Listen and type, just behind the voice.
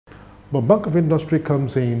But Bank of Industry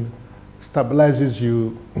comes in, stabilizes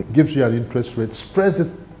you, gives you an interest rate, spreads it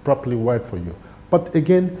properly wide for you. But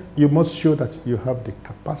again, you must show that you have the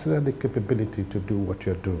capacity and the capability to do what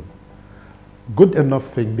you're doing. Good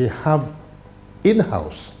enough thing, they have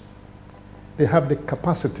in-house, they have the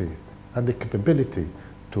capacity and the capability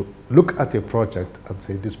to look at a project and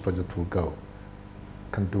say this project will go,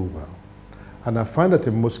 can do well. And I find that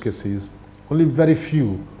in most cases, only very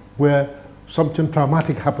few where something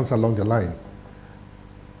traumatic happens along the line.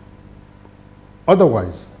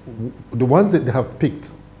 Otherwise, the ones that they have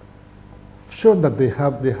picked show that they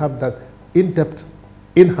have that in-depth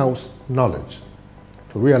in-house knowledge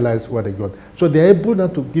to realize what they got. So they're able now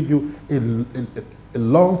to give you a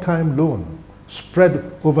long-time loan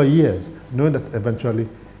spread over years, knowing that eventually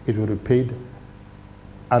it will be paid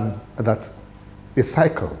and that a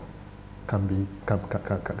cycle can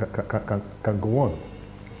go on.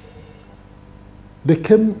 They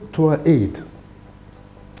came to our aid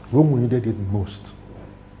when we needed it most.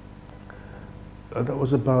 That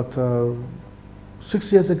was about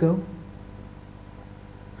 6 years ago.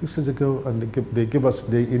 6 years ago, and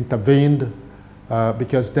they intervened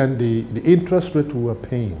because then the interest rate we were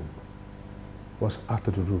paying was out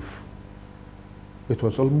of the roof. It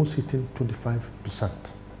was almost hitting 25%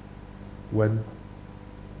 when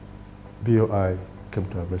BOI came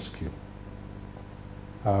to our rescue.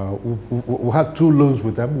 We had 2 loans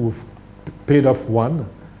with them. We've paid off one.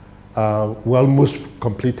 We're almost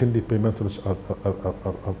completing the payment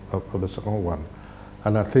of the second one.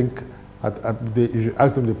 And I think if you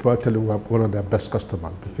ask them, they probably tell you we're one of their best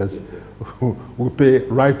customers because we pay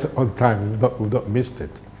right on time. We've not missed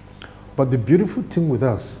it. But the beautiful thing with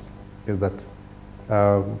us is that,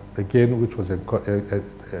 again, which was a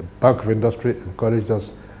Bank of Industry encouraged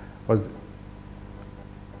us, was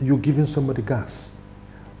you're giving somebody gas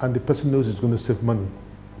and the person knows it's going to save money.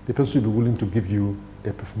 The person will be willing to give you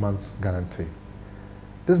a performance guarantee.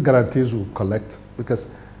 These guarantees will collect because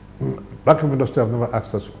Bank of Industry have never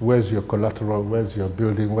asked us, where's your collateral, where's your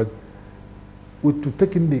building, to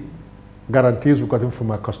take in the guarantees we got in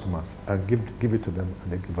from our customers and give it to them,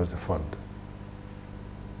 and they give us the fund.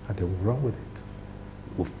 And they will run with it.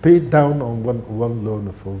 We've paid down on one loan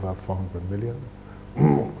of over 400 million.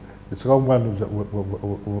 The second one,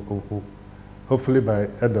 hopefully by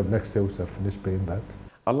end of next year, we shall finish paying that.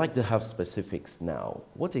 I'd like to have specifics now.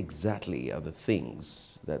 What exactly are the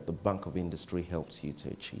things that the Bank of Industry helps you to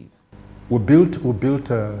achieve? We built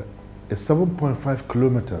a 7.5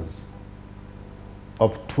 kilometers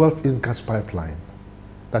of 12-inch gas pipeline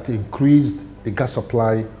that increased the gas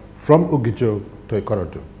supply from Ogijo to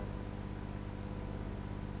Ikorodu.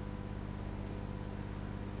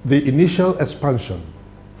 The initial expansion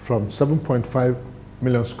from 7.5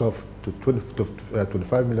 million scuff to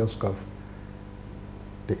 25 million scuff,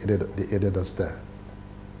 they aided us there.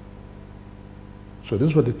 So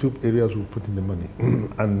these were the 2 areas we put in the money.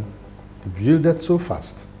 And they yielded so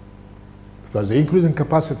fast because the increase in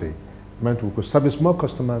capacity meant we could service more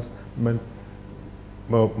customers, meant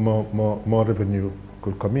more revenue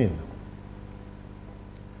could come in.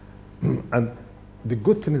 And the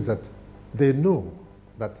good thing is that they know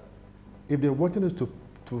that if they wanted us to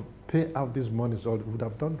pay out these monies, we would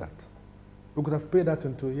have done that. We could have paid that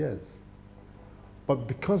in 2 years. But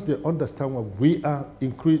because they understand what we are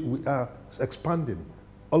expanding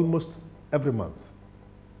almost every month,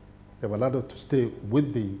 they've allowed us to stay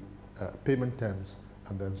with the payment terms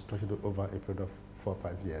and then stretch it over a period of 4 or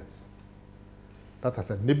 5 years. That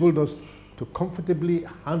has enabled us to comfortably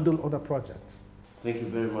handle other projects. Thank you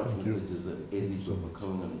very much, Mr. Joseph Ezebo, for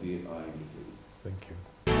coming on BOI meeting. Thank you.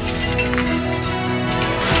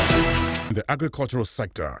 In the agricultural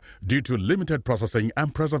sector due to limited processing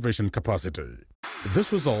and preservation capacity.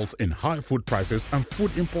 This results in high food prices and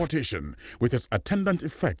food importation with its attendant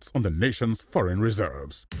effects on the nation's foreign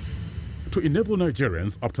reserves. To enable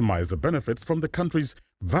Nigerians optimize the benefits from the country's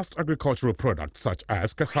vast agricultural products such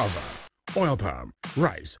as cassava, oil palm,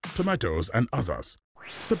 rice, tomatoes and others,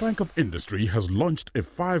 the Bank of Industry has launched a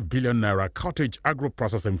 5 billion naira cottage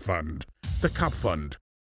agro-processing fund, the CAP Fund.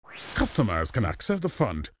 Customers can access the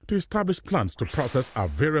fund to establish plans to process our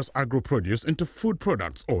various agro-produce into food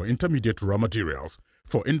products or intermediate raw materials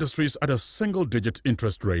for industries at a single-digit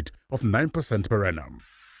interest rate of 9% per annum.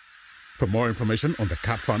 For more information on the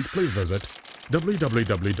CAP Fund, please visit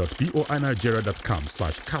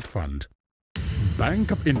www.boinigeria.com/capfund.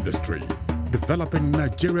 Bank of Industry, developing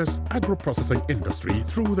Nigeria's agro-processing industry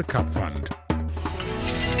through the CAP Fund.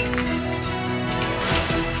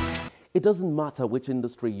 It doesn't matter which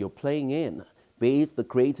industry you're playing in, be it the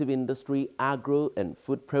creative industry, agro and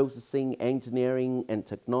food processing, engineering and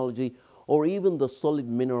technology, or even the solid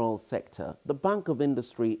mineral sector, the Bank of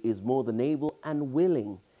Industry is more than able and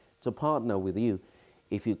willing to partner with you.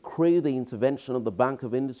 If you crave the intervention of the Bank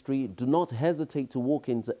of Industry, do not hesitate to walk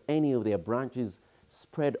into any of their branches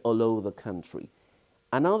spread all over the country.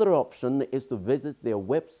 Another option is to visit their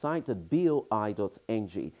website at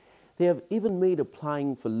boi.ng. They have even made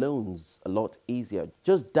applying for loans a lot easier.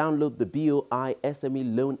 Just download the BOI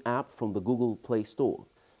SME Loan app from the Google Play Store.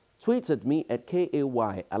 Tweet at me at KAY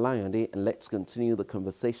Alayande and let's continue the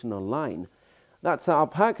conversation online. That's our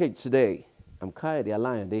package today. I'm Kayode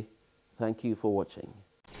Alayande. Thank you for watching.